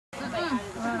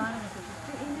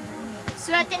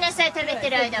座ってなさい、食べて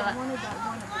る間は。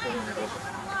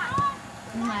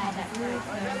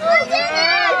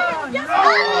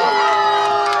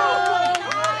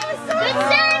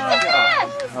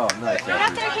Oh, nice. Get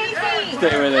up there, Casey.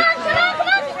 Stay with it.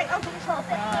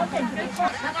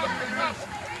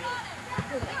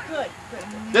 Good.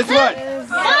 This one.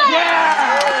 Yeah!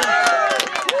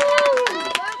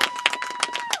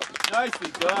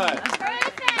 Nicely done.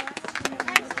 Perfect.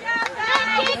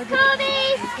 Nice Kobe.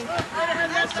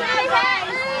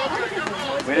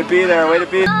 Way to be there. Way to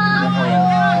be.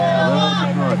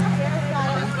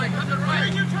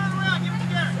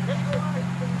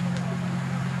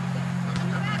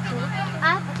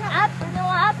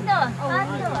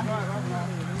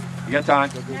 You got time.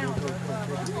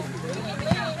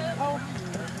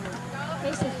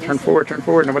 Turn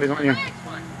forward, nobody's on you.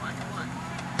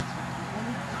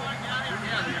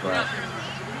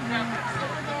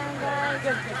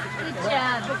 Good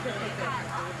job.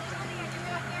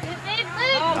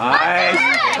 Nice.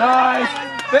 Nice.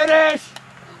 Finish.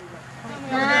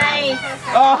 Nice.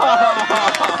 Oh.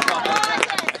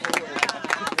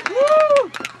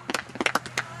 Woo.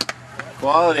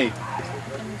 Quality.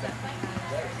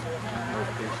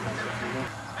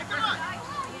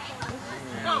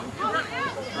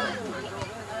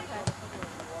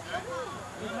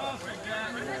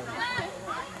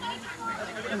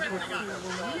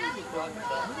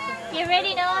 You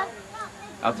ready, Noah?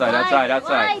 Outside.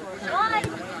 Wide.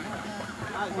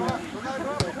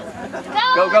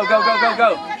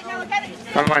 Go.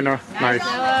 Come on, Noah. Nice.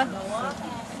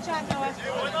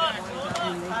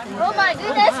 Oh my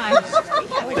goodness.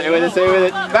 Stay with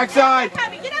it. Backside.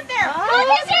 Get up there.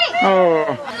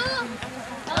 Oh.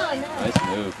 Nice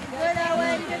move.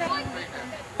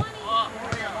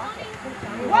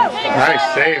 Nice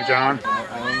save, John.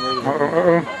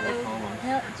 Uh-oh.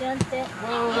 No, jumped it.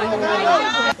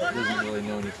 Doesn't really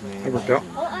know his name. It worked out.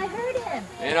 Oh, I heard him.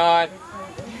 In on.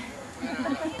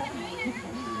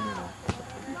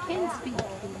 Can speak.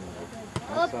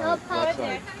 Up.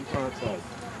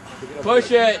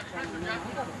 Push it.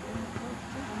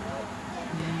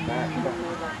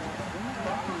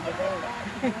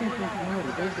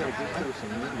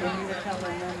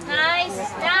 Nice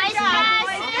pass.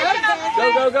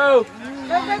 Go.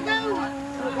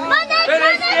 Come on, Nick.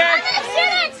 Finish it.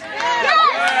 Shoot it.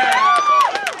 Yes.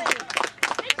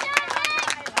 Good job,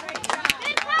 Nick.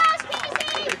 Good pass,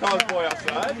 Casey. Call his boy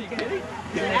outside. Are you kidding?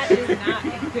 That is not a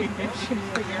good mission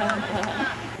for you.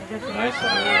 Nice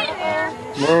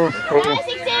Move. Oh. Nice,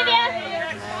 Xavier.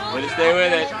 Way to stay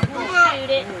with it. Shoot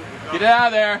it. Get it out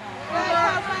of there.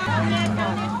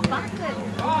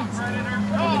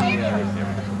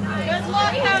 Good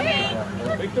luck, Kobe.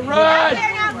 Make the run.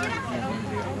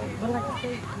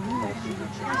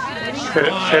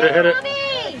 Hit it.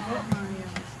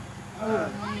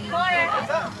 Corner.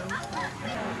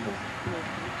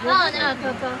 Oh no,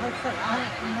 Coco.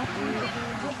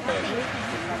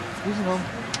 He's at home.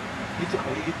 He's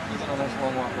on a nice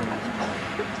long walk.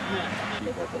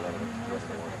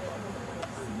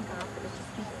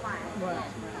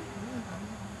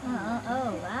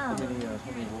 Oh, wow.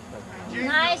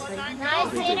 Nice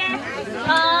hitter.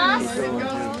 Toss.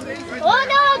 Oh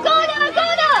no, go now.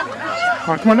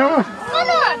 Come on, Noah. Come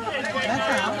on.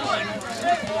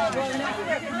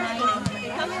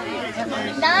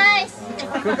 Nice.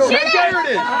 Go. Shoot it. There it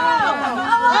is.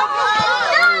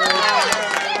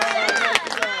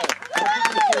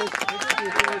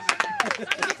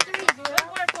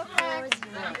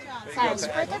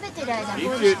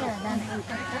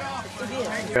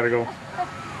 Gotta go.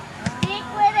 Stick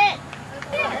with it.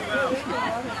 He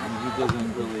doesn't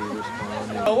really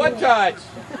respond. Oh, one touch.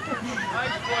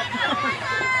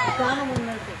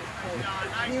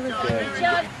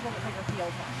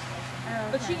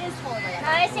 But she is taller.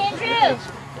 Nice, Andrew.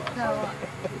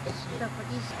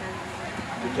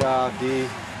 Good job, D.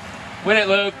 Win it,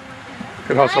 Luke.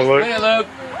 Good hustle, Luke. Win it, Luke.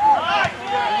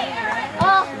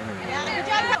 Oh.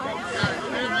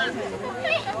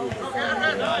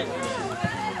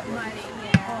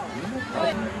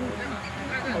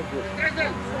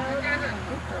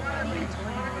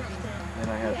 And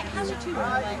I have to How's your tooth? What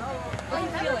are you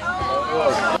feeling?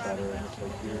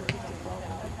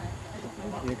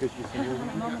 Yeah, because you see,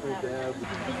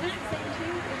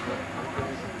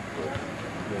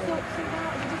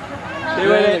 Stay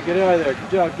with it. Get it out of there.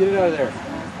 Good job. Get it out of there.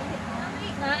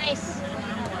 Nice.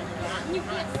 You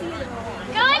can't see it.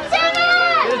 Go, Xavier!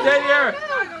 Get it, Xavier.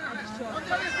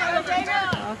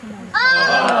 Oh!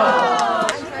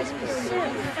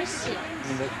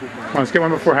 Come on, let's get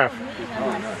one before half.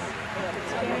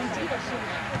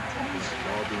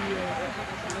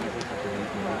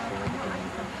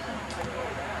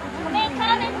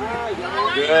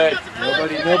 Good.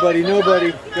 Nobody.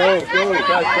 Go. Press.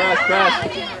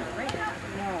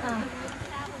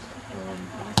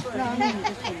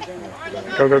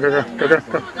 Go. Go up,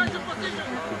 go.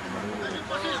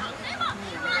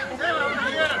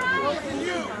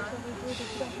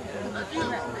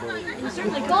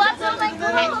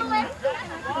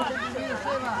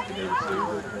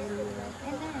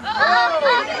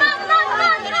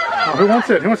 Oh, who wants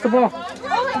it? Who wants the ball?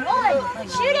 Owen,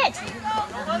 shoot it.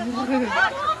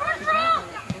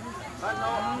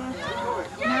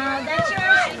 No, that's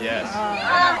yours. Yes.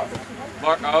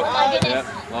 Mark. Oh, my goodness.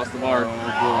 yeah. Lost the mark.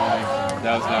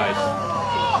 That was nice.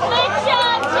 Good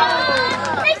job,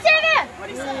 John. Hey, Sarah.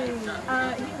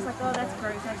 He was like, oh, that's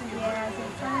gross. I said, yeah. I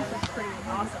said, that's pretty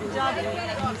awesome. Good job.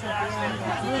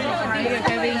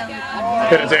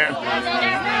 Hit it, Dan.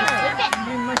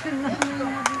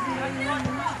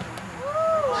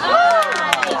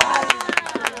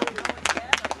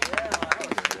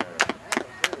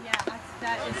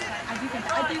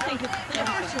 I do think it's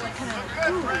actually kind of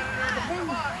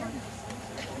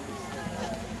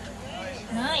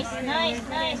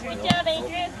Nice. Good job,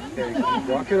 Andrew. Okay,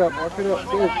 walk it up.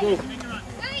 Go.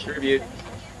 Tribute.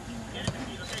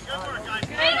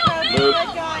 Move.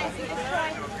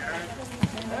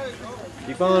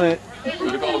 Keep on it.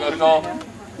 Go to goal.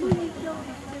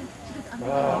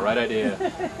 Oh, right idea.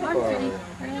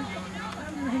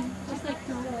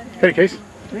 Hey, Case.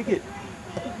 Take it.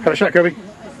 Have a shot, Kobe.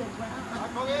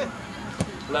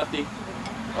 Lefty.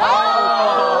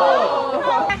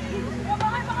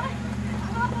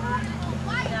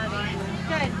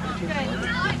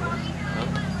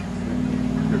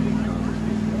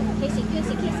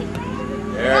 Casey.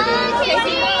 There it is.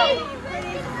 Casey.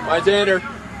 Mine's Xander.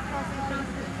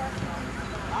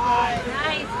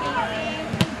 Nice, Casey.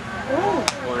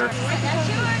 Corner. That's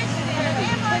yours.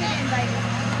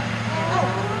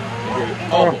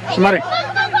 Oh, Somebody. Go,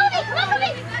 Kobe.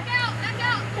 Back out.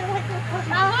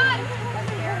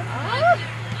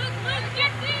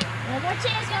 One more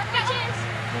chance.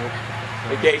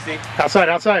 hey Casey.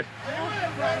 Outside.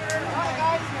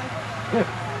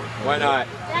 Why not?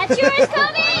 That's yours,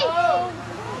 Kobe.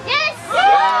 Yes.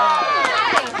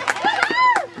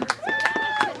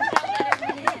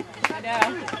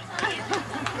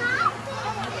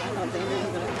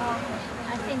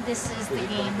 I think this is the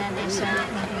game that they started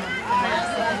thinking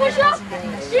about. Push up!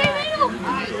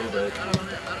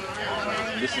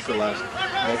 This is the last.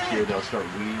 Next year they'll start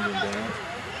weeding them down.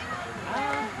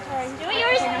 Do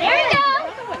yours. There you go.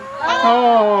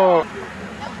 Oh.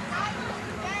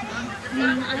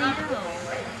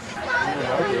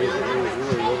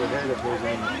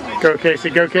 Go, Casey.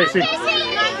 Go. Come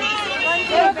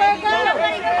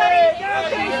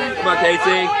on,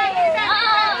 Casey.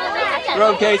 Throw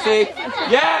him, Casey.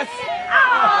 Yes!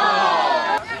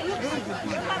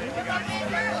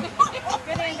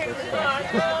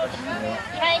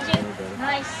 Behind you.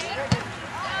 Nice.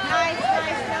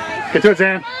 Get to it,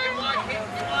 Dan.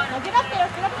 Get up there.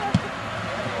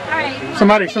 All right.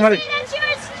 Somebody. That's yours.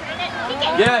 Turn it. Kick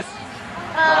it. Yes!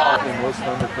 The most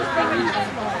wonderful reason.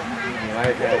 I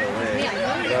had a leg.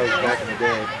 That was back in the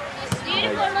day.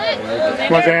 Beautiful look.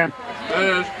 Come on, Dan.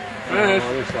 Finish. On the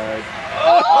other side.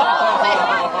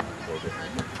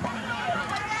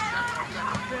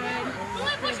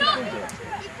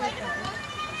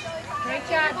 Great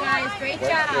job, guys. Great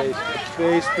job.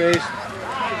 Space. There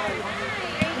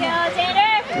you go,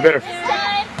 Xander. Better. This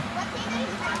time.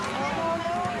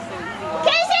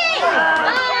 Casey!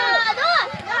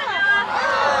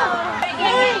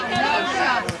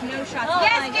 No shots.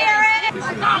 Yes, Garrett.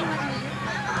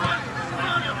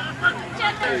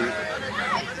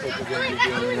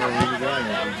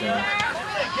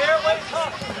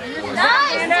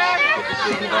 Nice, Xander.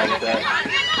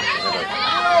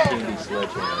 Candy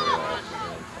sledgehammer.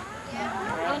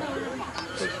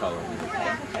 They call him.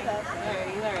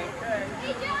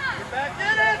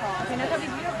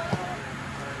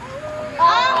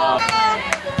 Oh!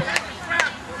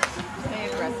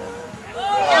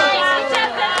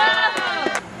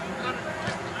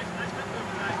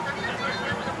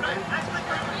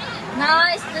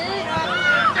 Nice, dude.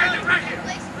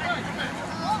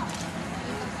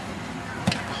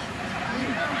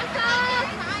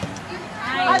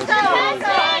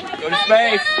 Go to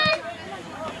space.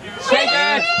 Shake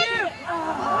it.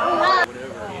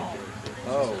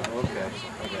 Oh, okay.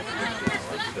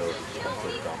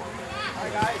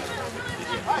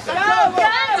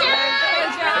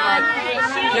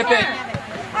 Skip it.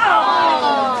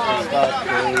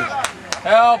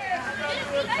 Help.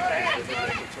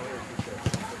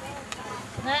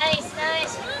 Nice.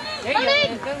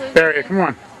 Barry, come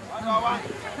on.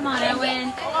 Come on,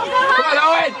 Owen. Come on,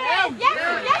 Owen!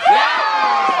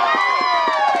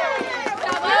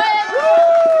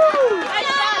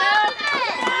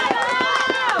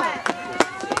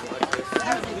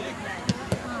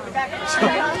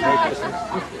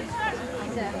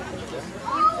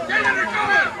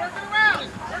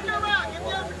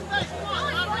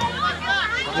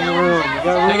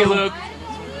 Take it, Luke.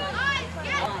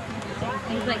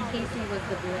 Seems like Casey was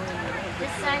the blue.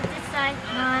 This side,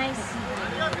 nice.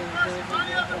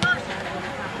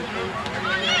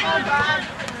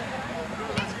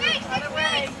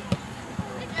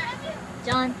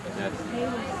 John. They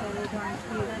were so darn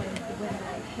cute when the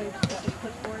coach put the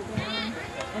clipboard down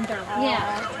and they're all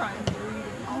trying to read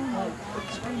it. Oh my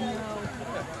gosh, I know.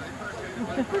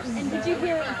 And did you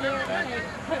hear it there?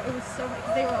 It was so much.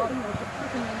 They were all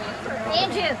freaking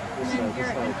Andrew.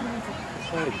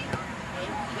 John.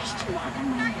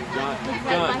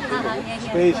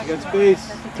 Space, you got space.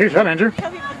 Here's that, Andrew.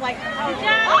 Kobe was like,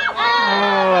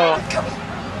 Oh.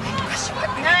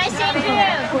 Nice, Andrew.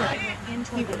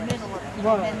 into the middle of it.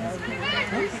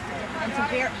 And so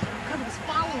there, Kobe was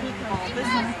following the ball. This is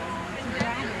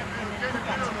dragging it, and then he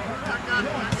got to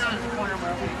the corner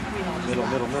where we all Middle.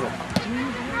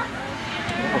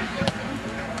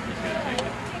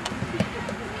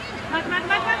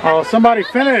 Oh, somebody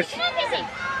finish. Come on, Casey.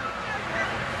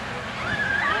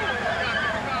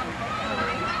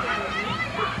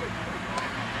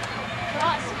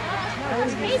 Cross.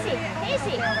 Casey.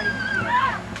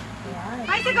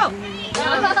 bicycle!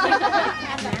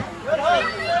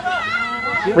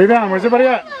 Rebound, where's everybody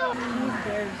at?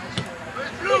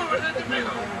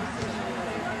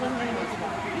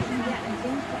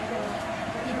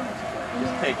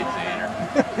 Just take it, Xander.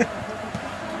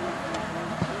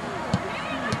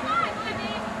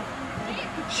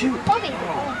 Shoot. Kobe.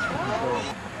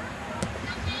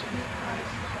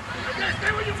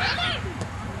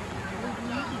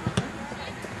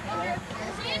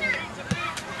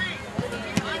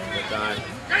 Time.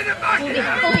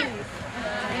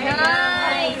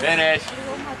 Nice. Finish.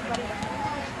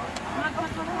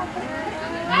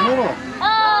 Middle.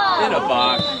 Oh. In a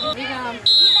box.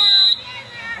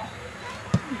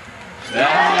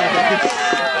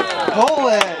 Pull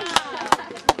it.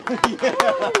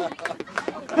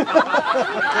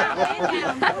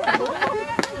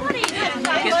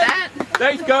 Get that?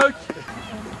 Thanks, Coach.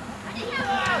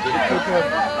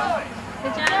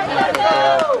 Good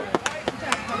job.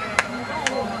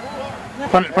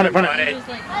 Punt it. That's it.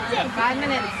 5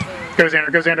 minutes. Go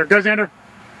Xander.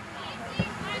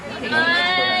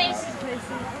 Nice.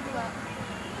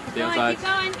 Stay outside.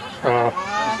 Oh.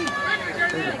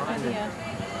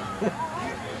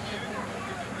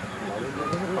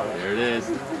 There it is.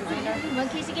 Come on,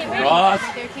 Casey, get ready. Cross.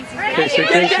 Casey.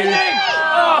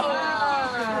 Oh.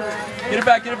 Get it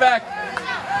back.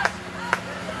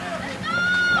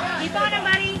 Keep on him,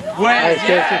 buddy. Wait, Nice,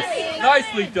 yes.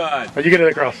 Nicely done. Oh, you get it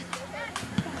across.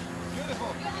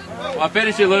 Come on,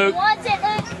 finish it, Luke. Wants it,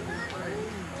 Luke.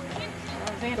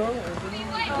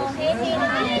 Oh, Casey.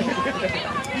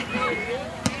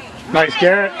 Nice,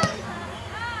 Garrett.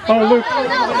 Oh, Luke.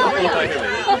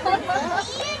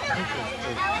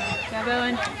 Go,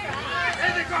 Owen.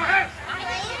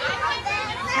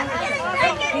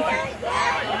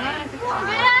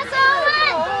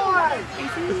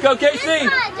 Let's go, Casey.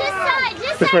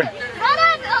 Just This way. side. Run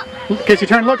up. Casey,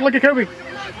 turn. Look at Kobe.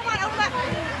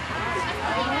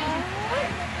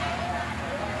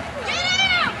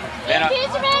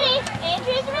 Andrew's ready.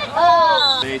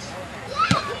 Oh. Please.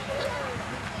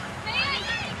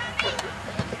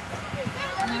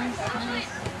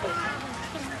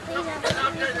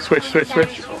 Switch.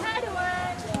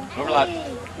 Overlap.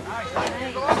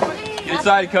 Get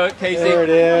inside, Casey. There it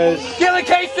is. Kill it,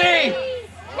 Casey!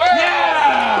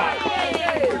 Yeah!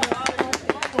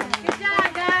 Good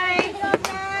job, guys.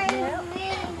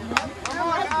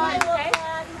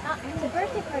 It's a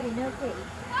birthday party, no cake.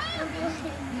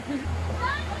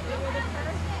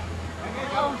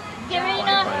 Get ready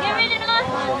now.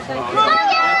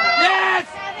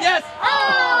 Yes!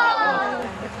 Oh!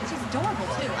 She's adorable,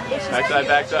 too.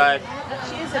 Backside.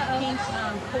 She is a pink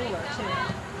cooler, too.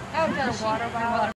 Oh, water bottle.